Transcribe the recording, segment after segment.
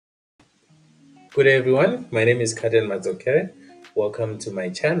Good day everyone, my name is Kaden Mazokere. Welcome to my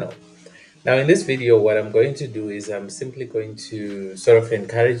channel. Now in this video, what I'm going to do is I'm simply going to sort of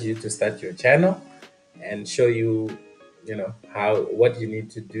encourage you to start your channel and show you, how what you need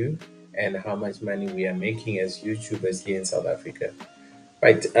to do and how much money we are making as YouTubers here in South Africa.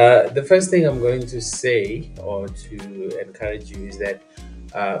 Right. The first thing I'm going to say or to encourage you is that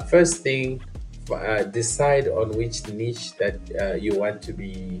first thing, decide on which niche that you want to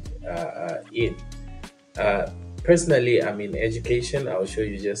be in. Uh, Personally, I'm in education. I'll show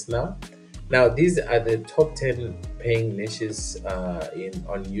you just now. Now, these are the top 10 paying niches in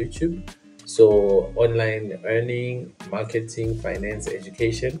on YouTube. So, online earning, marketing, finance,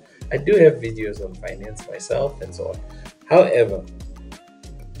 education. I do have videos on finance myself and so on. However,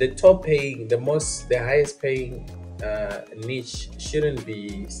 the top paying, the highest paying niche shouldn't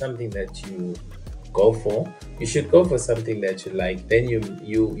be something that you go for. You should go for something that you like. Then you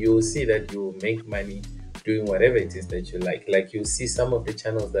will see that you will make money doing whatever it is that you like. Like you'll see some of the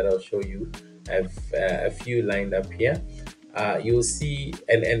channels that I'll show you. I have a few lined up here. You'll see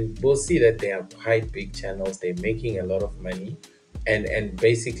and we'll see that they are quite big channels. They're making a lot of money, and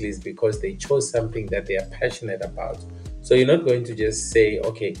basically it's because they chose something that they are passionate about. So you're not going to just say,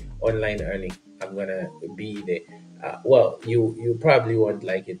 okay, online earning, I'm gonna be there. Well, you probably won't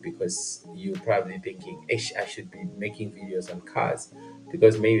like it because you're probably thinking, "Ish, I should be making videos on cars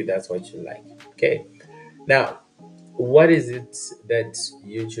because maybe that's what you like." Okay, now what is it that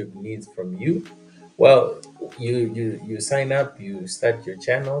YouTube needs from you? Well, you sign up, you start your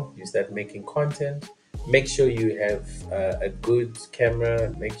channel, you start making content. Make sure you have a good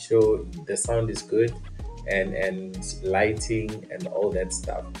camera. Make sure the sound is good, and lighting and all that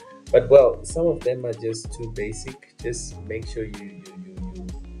stuff. But well, some of them are just too basic. Just make sure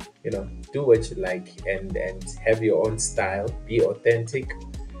do what you like and have your own style. Be authentic.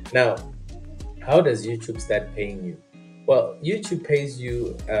 Now, how does YouTube start paying you? Well, YouTube pays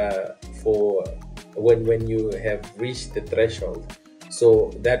you for when you have reached the threshold. So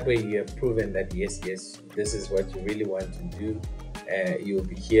that way you have proven that yes, this is what you really want to do. You'll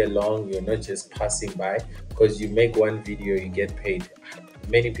be here long. You're not just passing by because you make one video, you get paid.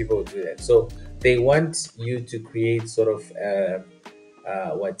 Many people do that. So they want you to create sort of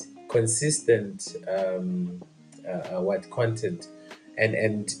what consistent what content,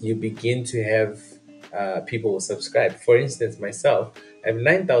 and you begin to have people subscribe. For instance, myself, I have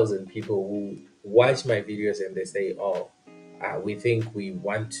 9,000 people who watch my videos and they say, "Oh, we think we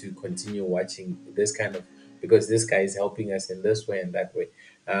want to continue watching this kind of because this guy is helping us in this way and that way."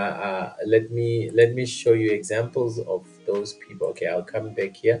 Let me show you examples of those people. Okay, I'll come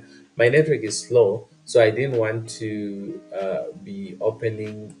back here. My network is slow, so I didn't want to be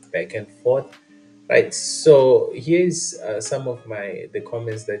opening back and forth. Right, so here's some of the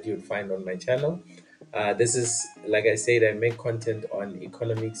comments that you'll find on my channel. This is, like I said, I make content on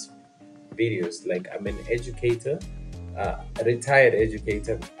economics videos. Like, I'm an educator, a retired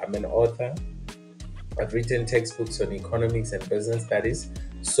educator. I'm an author. I've written textbooks on economics and business studies.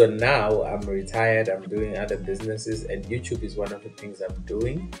 So now I'm retired, I'm doing other businesses, and YouTube is one of the things I'm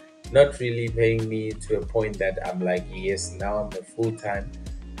doing. Not really paying me to a point that I'm like, yes, now I'm a full time.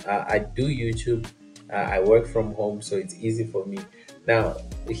 I do YouTube. I work from home, so it's easy for me. Now,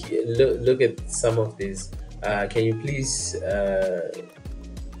 look at some of these. Can you please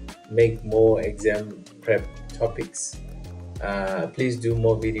make more exam prep topics? Please do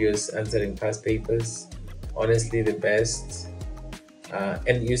more videos answering past papers. Honestly, the best.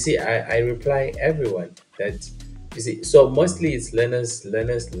 And you see, I reply everyone that you see. So mostly it's learners.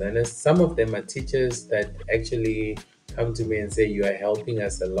 Some of them are teachers that actually come to me and say, "You are helping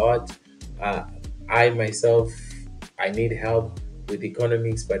us a lot." Uh, I myself, I need help with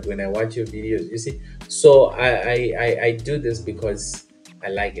economics, but when I watch your videos, you see. So I do this because I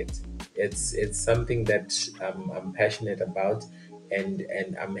like it. It's something that I'm passionate about, and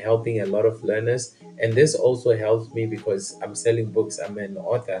I'm helping a lot of learners. And this also helps me because I'm selling books. I'm an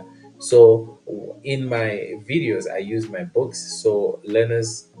author, so in my videos I use my books. So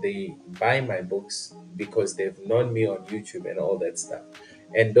learners, they buy my books because they've known me on YouTube and all that stuff.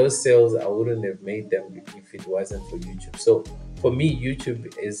 And those sales, I wouldn't have made them if it wasn't for YouTube. So for me,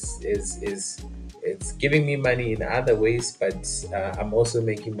 YouTube is it's giving me money in other ways, but I'm also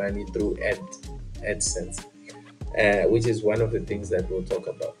making money through AdSense, which is one of the things that we'll talk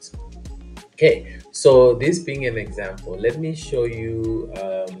about. Okay, so this being an example, let me show you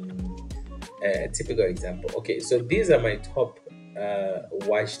a typical example. Okay, so these are my top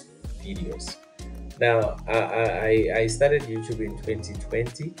watched videos. Now, I started YouTube in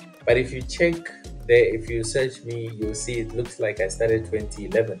 2020, but if you check there, if you search me, you'll see it looks like I started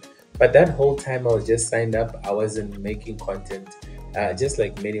 2011. But that whole time I was just signed up, I wasn't making content. Just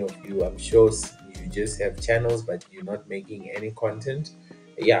like many of you, I'm sure you just have channels, but you're not making any content.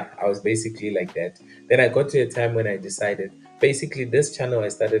 Yeah, I was basically like that. Then I got to a time when I decided, basically, this channel I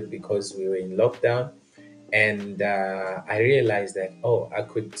started because we were in lockdown, and I realized that, oh, I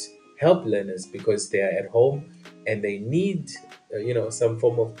could help learners because they are at home and they need some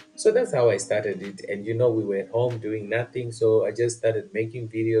form of, so that's how I started it. And we were at home doing nothing, so I just started making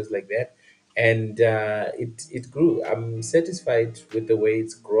videos like that, and it grew. I'm satisfied with the way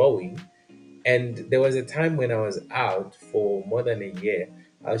it's growing. And there was a time when I was out for more than a year.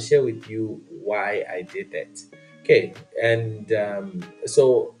 I'll share with you why I did that. Okay, and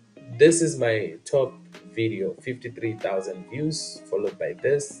so this is my top video, 53,000 views, followed by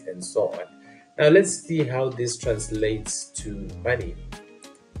this, and so on. Now let's see how this translates to money.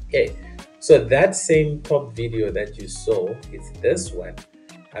 Okay, so that same top video that you saw is this one.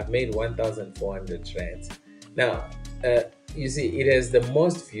 I've made 1,400 rands. Now, you see, it has the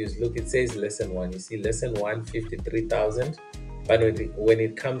most views. Look, it says lesson one. You see, lesson one, 53,000. But when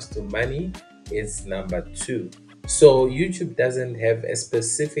it comes to money, it's number two. So YouTube doesn't have a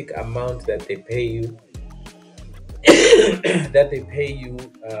specific amount that they pay you, that they pay you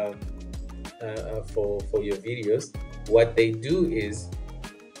for your videos. What they do is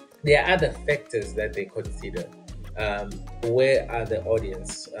there are other factors that they consider. Where are the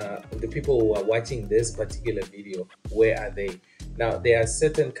audience? The people who are watching this particular video, where are they? Now, there are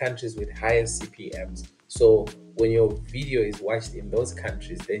certain countries with higher CPMs. So when your video is watched in those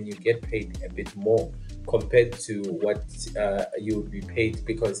countries, then you get paid a bit more compared to what you would be paid,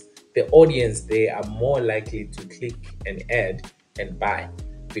 because the audience, they are more likely to click an ad and buy,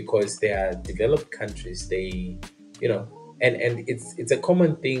 because they are developed countries. They, and it's a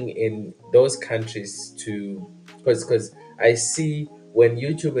common thing in those countries to, because I see when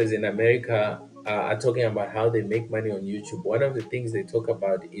YouTubers in America are talking about how they make money on YouTube, one of the things they talk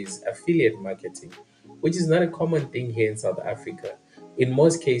about is affiliate marketing, which is not a common thing here in South Africa. In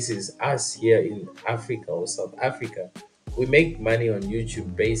most cases, us here in Africa or South Africa, we make money on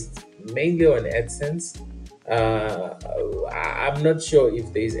YouTube based mainly on AdSense. I'm not sure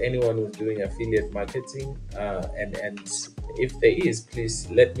if there is anyone who's doing affiliate marketing, and if there is, please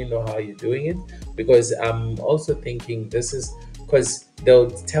let me know how you're doing it, because I'm also thinking this is because they'll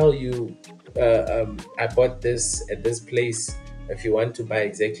tell you, I bought this at this place. If you want to buy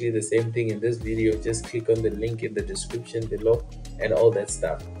exactly the same thing in this video, just click on the link in the description below and all that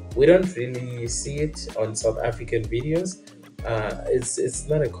stuff. We don't really see it on South African videos. It's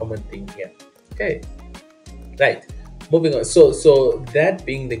not a common thing here. Okay. Right, moving on. So that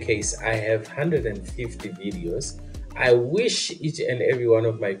being the case, I have 150 videos. I wish each and every one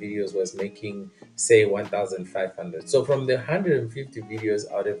of my videos was making, say, 1,500. So from the 150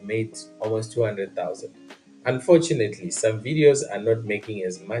 videos, I would have made almost 200,000. Unfortunately, some videos are not making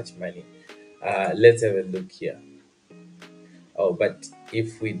as much money. Let's have a look here. Oh, but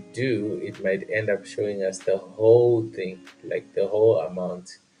if we do, it might end up showing us the whole thing, like the whole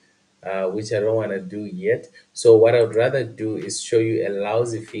amount, which I don't want to do yet. So what I would rather do is show you a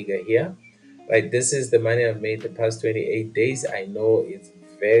lousy figure here. Right, this is the money I've made the past 28 days. I know it's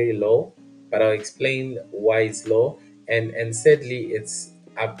very low, but I'll explain why it's low. And sadly,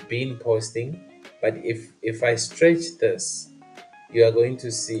 I've been posting, but if I stretch this, you are going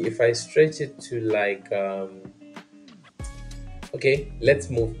to see, if I stretch it to like okay, let's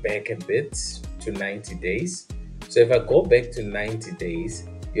move back a bit to 90 days. So if I go back to 90 days,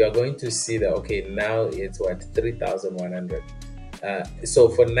 you are going to see that, okay, now it's what, 3,100. So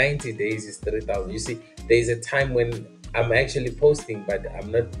for 90 days, it's 3,000. You see, there's a time when I'm actually posting, but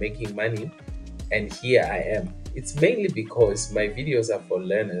I'm not making money. And here I am. It's mainly because my videos are for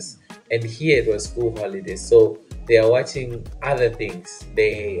learners. And here it was school holidays. So they are watching other things.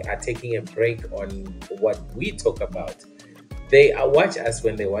 They are taking a break on what we talk about. They watch us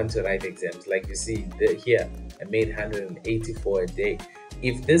when they want to write exams. Like you see here, I made 184 a day.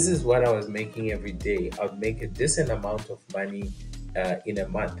 If this is what I was making every day, I would make a decent amount of money in a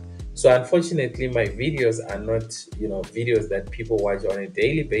month. So unfortunately, my videos are not, videos that people watch on a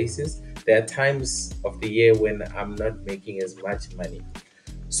daily basis. There are times of the year when I'm not making as much money.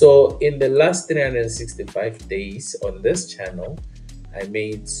 So in the last 365 days on this channel, I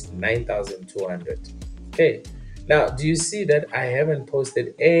made 9,200. Okay. Now, do you see that I haven't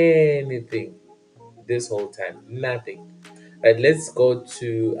posted anything this whole time? Nothing. Right, let's go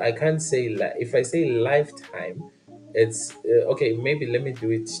to, I can't say, if I say lifetime, it's okay, maybe let me do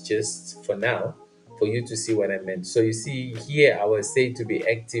it just for now for you to see what I meant. So you see here, I was saying to be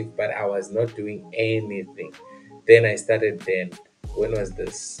active, but I was not doing anything. Then I started then. When was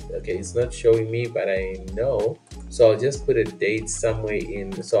this? Okay, it's not showing me, but I know. So I'll just put a date somewhere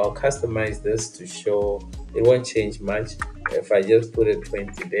in. So I'll customize this to show. It won't change much. If I just put a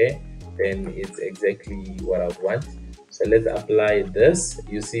 20 there, then it's exactly what I want. So let's apply this.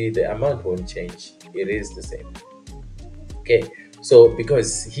 You see the amount won't change. It is the same. Okay, so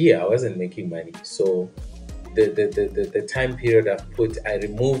because here I wasn't making money, so the time period I've put, I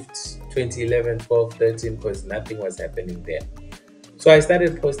removed 2011, 12, 13 because nothing was happening there. So I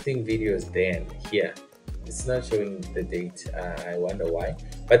started posting videos then here. It's not showing the date. I wonder why.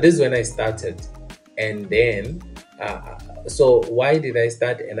 But this is when I started. And then, so why did I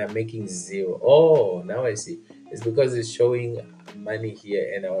start and I'm making zero? Oh, now I see. It's because it's showing money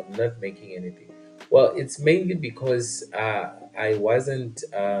here and I'm not making anything. Well, it's mainly because I wasn't,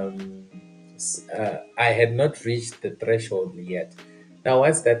 I had not reached the threshold yet. Now,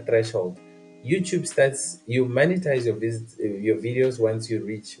 what's that threshold? YouTube starts, you monetize your videos once you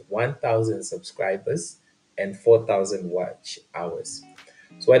reach 1,000 subscribers and 4,000 watch hours.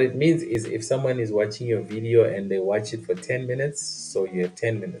 So what it means is if someone is watching your video and they watch it for 10 minutes, so you have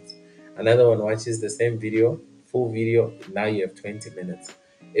 10 minutes. Another one watches the same video, full video, now you have 20 minutes.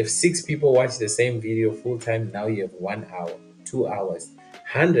 If 6 people watch the same video full time, now you have 1 hour, 2 hours,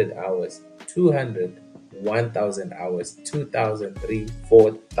 100 hours, 200, 1,000 hours, 2,000, 3,000,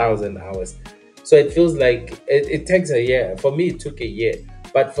 4,000 hours. So it feels like it takes a year. For me, it took a year.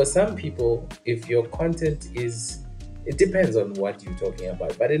 But for some people, if your content is, it depends on what you're talking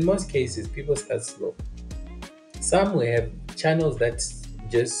about. But in most cases, people start slow. Some will have channels that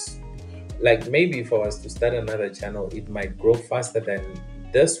just, like, maybe if I was to start another channel, it might grow faster than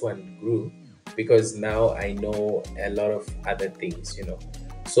this one grew because now I know a lot of other things, you know.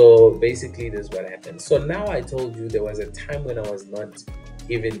 So basically, this is what happened. So now I told you there was a time when I was not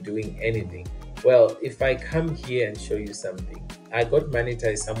even doing anything. Well, if I come here and show you something, I got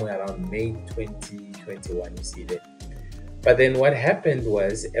monetized somewhere around May 2021, you see there. But then what happened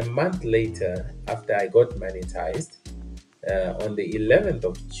was a month later, after I got monetized, on the 11th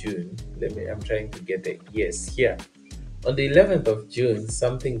of June, I'm trying to get it. Yes, here. On the 11th of June,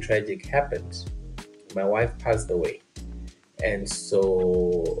 something tragic happened. My wife passed away. And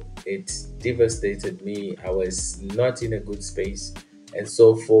so it devastated me. I was not in a good space. And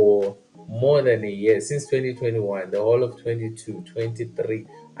so for more than a year, since 2021, the whole of 22, 23,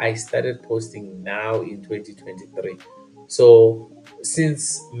 I started posting now in 2023. So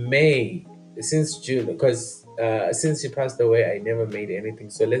since May, since June, because since she passed away, I never made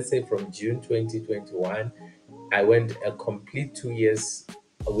anything. So let's say from June 2021, I went a complete 2 years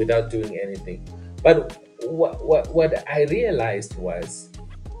without doing anything. But what I realized was,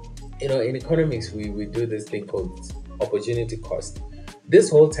 you know, in economics, we do this thing called opportunity cost. This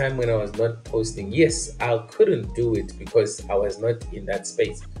whole time when I was not posting, yes, I couldn't do it because I was not in that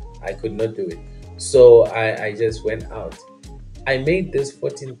space. I could not do it. So I just went out. I made this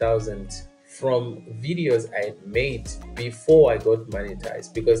 14,000 from videos I had made before I got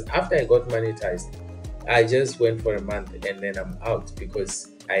monetized, because after I got monetized, I just went for a month and then I'm out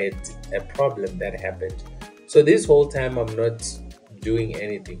because I had a problem that happened. So this whole time I'm not doing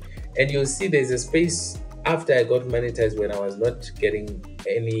anything. And you'll see there's a space after I got monetized when I was not getting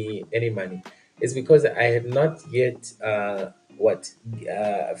any money. It's because I had not yet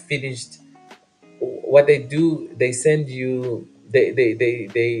finished what they do. They send you,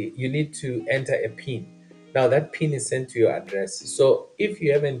 they you need to enter a pin. Now that pin is sent to your address. So if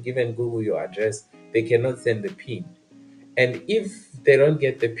you haven't given Google your address, they cannot send the pin. And if they don't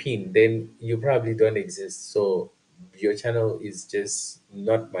get the pin, then you probably don't exist. So your channel is just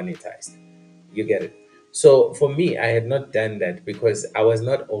not monetized. You get it? So for me, I had not done that because I was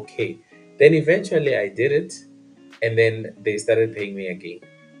not okay. Then eventually I did it, and then they started paying me again.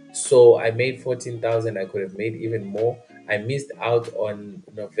 So I made 14,000. I could have made even more. I missed out on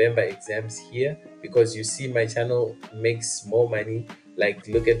November exams here because you see my channel makes more money. Like,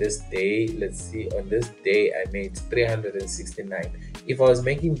 look at this day. Let's see. On this day, I made 369. If I was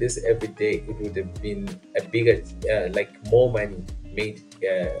making this every day, it would have been a bigger, like more money made,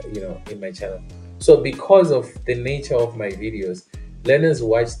 in my channel. So because of the nature of my videos, learners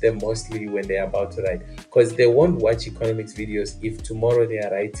watch them mostly when they're about to write, because they won't watch economics videos if tomorrow they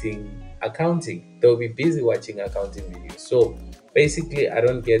are writing accounting. They'll be busy watching accounting videos. So basically, I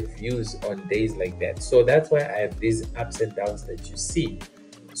don't get views on days like that. So that's why I have these ups and downs that you see.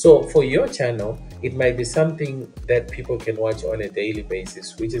 So for your channel, it might be something that people can watch on a daily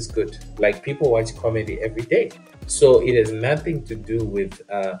basis, which is good. Like, people watch comedy every day. So it has nothing to do with,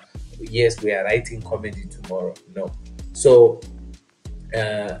 yes, we are writing comedy tomorrow. No. So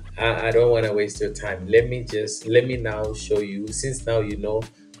I don't want to waste your time. Let me now show you, since now you know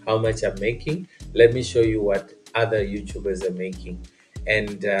how much I'm making, let me show you what other YouTubers are making.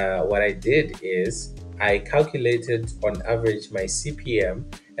 And what I did is I calculated on average my CPM,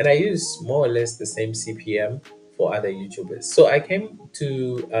 and I used more or less the same CPM for other YouTubers. So I came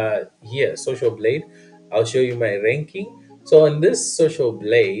to here, Social Blade. I'll show you my ranking. So on this Social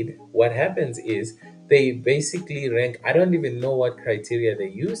Blade, what happens is they basically rank. I don't even know what criteria they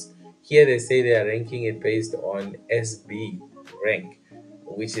use. Here they say they are ranking it based on SB rank,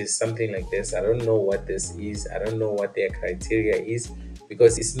 which is something like this. I don't know what this is. I don't know what their criteria is,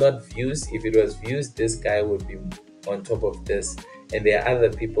 because it's not views. If it was views, this guy would be on top of this. And there are other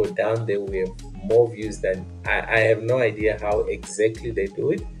people down there who have more views than I have no idea how exactly they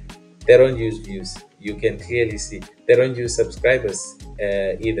do it. They don't use views. You can clearly see they don't use subscribers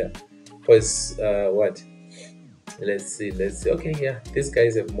either. Because what? Let's see. Let's see. Okay, yeah, these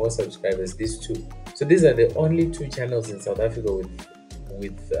guys have more subscribers. These two. So these are the only two channels in South Africa with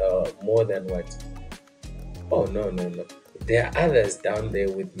more than what? Oh no, no, no. There are others down there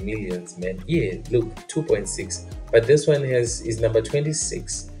with millions, man. Yeah, look, 2.6. But this one is number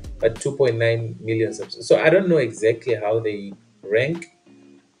 26, but 2.9 million subs. So I don't know exactly how they rank.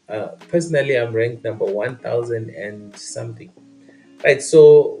 Personally, I'm ranked number 1000 and something. Right.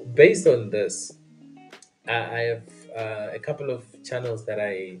 So based on this, I have a couple of channels that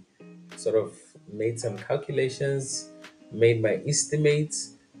I sort of made some calculations, made my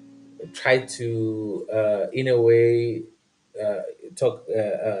estimates, tried to, in a way, uh, talk,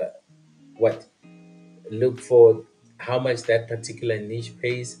 what, look for how much that particular niche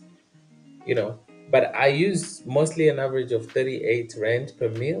pays, you know. But I use mostly an average of 38 rand per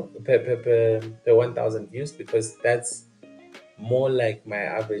meal per 1000 views, because that's more like my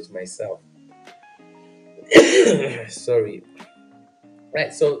average myself. Sorry.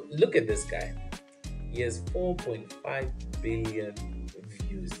 Right, so look at this guy. He has 4.5 billion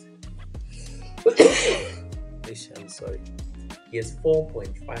views. I'm sorry. He has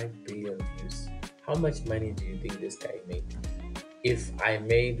 4.5 billion views. How much money do you think this guy made? If I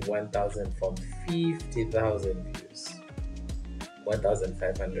made 1,000 from 50,000 views,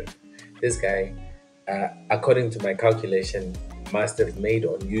 1,500. This guy, according to my calculation, must have made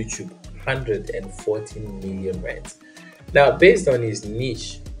on YouTube 114 million rands. Now, based on his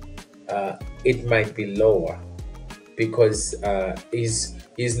niche, it might be lower, because he's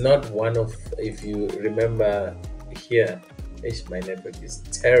not one of, if you remember here, my network is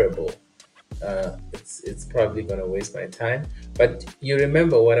terrible. It's probably gonna waste my time, but you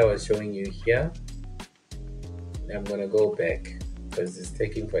remember what I was showing you here. I'm gonna go back because it's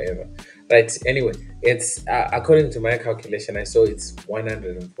taking forever. Right. Anyway, it's according to my calculation, I saw it's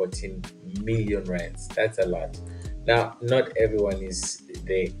 114 million rands. That's a lot. Now, not everyone is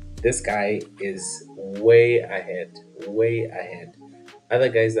there. This guy is way ahead, way ahead. Other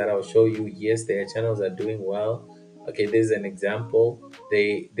guys that I'll show you, yes, their channels are doing well. Okay, there's an example.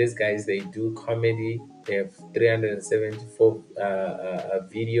 These guys, they do comedy. They have 374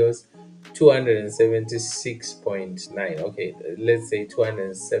 videos, 276.9. Okay, let's say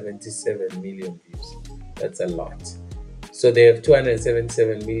 277 million views. That's a lot. So they have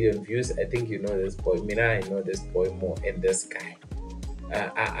 277 million views. I think you know this boy. Mina, I know this boy more, and this guy.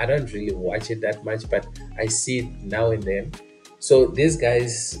 I don't really watch it that much, but I see it now and then. So these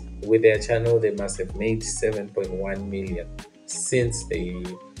guys with their channel, they must have made 7.1 million since they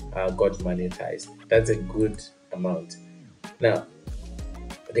got monetized. That's a good amount. Now,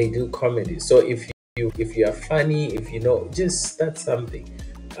 they do comedy. So if you are funny, if you know, just start something.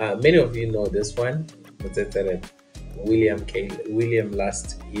 Many of you know this one. William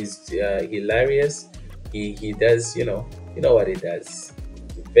Last. He's hilarious. He does, you know what he does.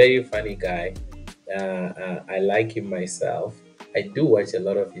 Very funny guy. I like him myself. I do watch a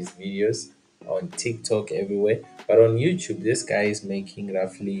lot of his videos on TikTok everywhere, but on YouTube, this guy is making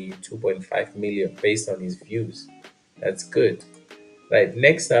roughly 2.5 million based on his views. That's good. Right.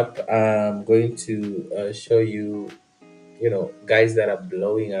 Next up, I'm going to show you, guys that are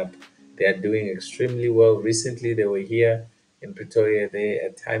blowing up. They are doing extremely well. Recently, they were here in Pretoria, they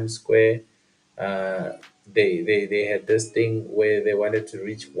at Times Square. Uh, they had this thing where they wanted to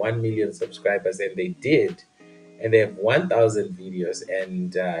reach 1 million subscribers, and they did. And they have 1,000 videos,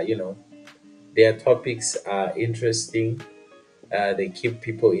 and their topics are interesting. They keep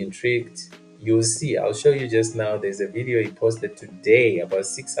people intrigued. You'll see. I'll show you just now. There's a video he posted today, about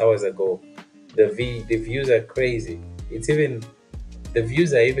 6 hours ago. The views are crazy. The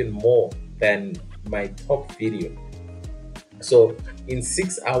views are even more than my top video. So in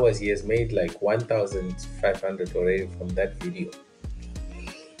 6 hours, he has made like 1,500 already from that video.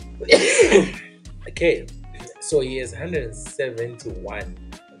 Okay, so he has 171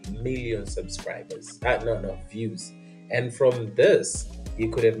 million subscribers. No, views. And from this, he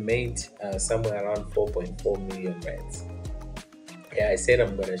could have made somewhere around 4.4 million rands. Yeah, I said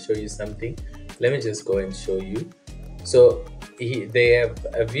I'm gonna show you something. Let me just go and show you. So they have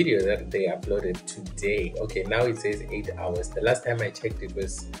a video that they uploaded today. Okay, now it says 8 hours. The last time I checked, it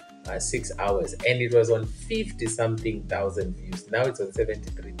was 6 hours, and it was on 50 something thousand views. Now it's on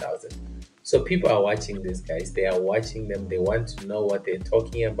 73,000. So people are watching these guys. They are watching them. They want to know what they're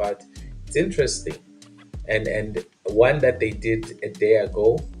talking about. It's interesting. And one that they did a day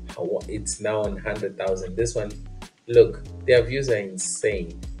ago, it's now on 100,000. This one, look, their views are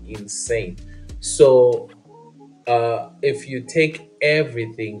insane. So if you take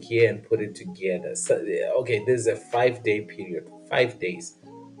everything here and put it together, so okay, this is a 5 day period, 5 days.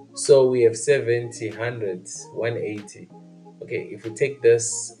 So we have 70, 100, 180. Okay, if we take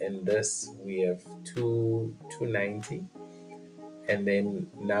this and this, we have 290. And then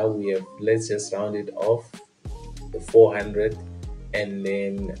now we have, let's just round it off, the 400. And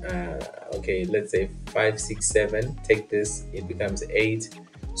then okay, let's say 5, 6, 7, take this, it becomes 8.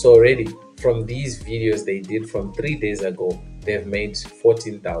 So already from these videos they did from 3 days ago, they've made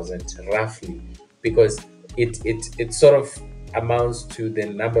 14,000 roughly, because it sort of amounts to the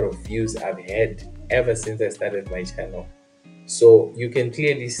number of views I've had ever since I started my channel. So you can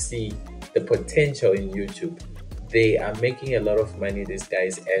clearly see the potential in YouTube. They are making a lot of money, these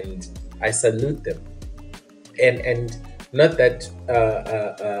guys, and I salute them. And not that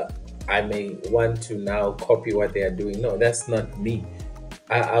I may want to now copy what they are doing. No, that's not me.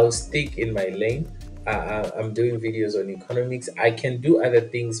 I'll stick in my lane. I'm doing videos on economics. I can do other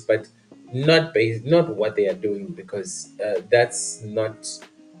things, but not what they are doing, because that's not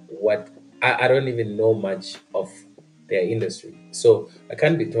what I don't even know much of their industry. So I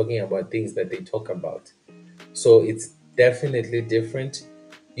can't be talking about things that they talk about. So it's definitely different.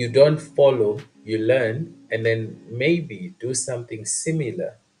 You don't follow, you learn, and then maybe do something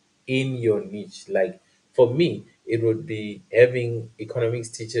similar in your niche. Like for me, it would be having economics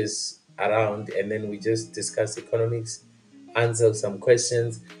teachers around, and then we just discuss economics, answer some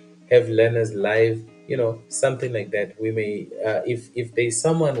questions, have learners live, something like that. We may, if there's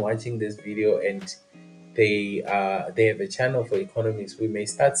someone watching this video and they have a channel for economics, we may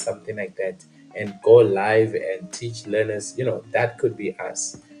start something like that and go live and teach learners. That could be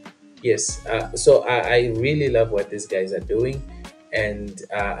us. Yes. So I really love what these guys are doing, and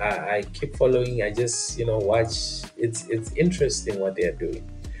I keep following. I just watch. It's interesting what they are doing.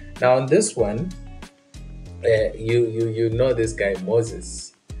 Now on this one, you know this guy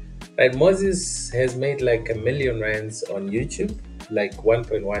Moses, right? Moses has made like a million rands on YouTube, like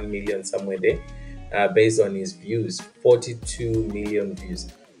 1.1 million somewhere there, based on his views, 42 million views.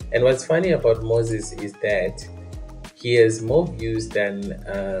 And what's funny about Moses is that he has more views than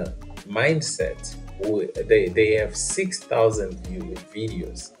Mindset. They have 6,000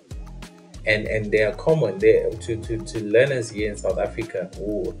 videos, and they are common to learners here in South Africa.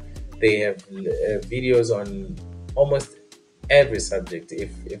 Who they have videos on almost every subject.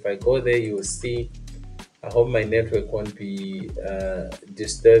 If I go there, you will see. I hope my network won't be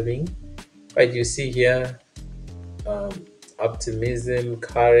disturbing, but you see here, optimism,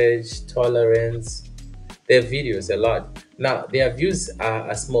 courage, tolerance. Their videos a lot. Now their views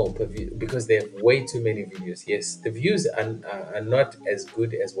are small per view because they have way too many videos. Yes, the views are not as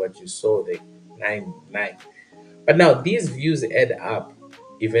good as what you saw there, 9. But now these views add up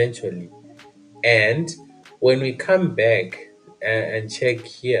eventually, and when we come back and check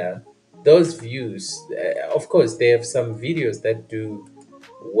here, those views, of course, they have some videos that do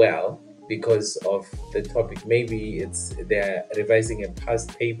well because of the topic. Maybe it's they're revising a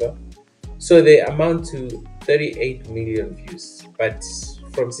past paper, so they amount to 38 million views, but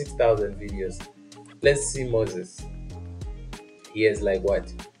from 6,000 videos. Let's see Moses. He has like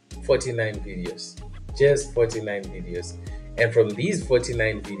what? 49 videos. Just 49 videos. And from these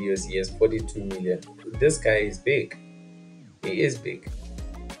 49 videos, he has 42 million. This guy is big. He is big.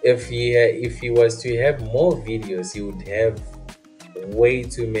 If he was to have more videos, he would have way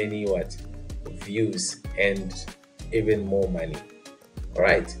too many views and even more money. All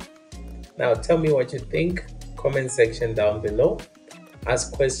right. Now tell me what you think. Comment section down below.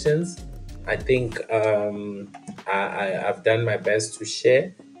 Ask questions. I think I've done my best to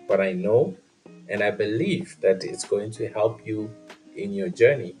share what I know, and I believe that it's going to help you in your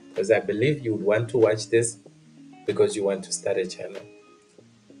journey, because I believe you would want to watch this because you want to start a channel.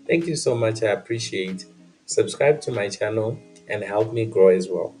 Thank you so much. I appreciate. Subscribe to my channel and help me grow as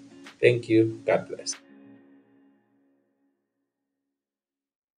well. Thank you. God bless.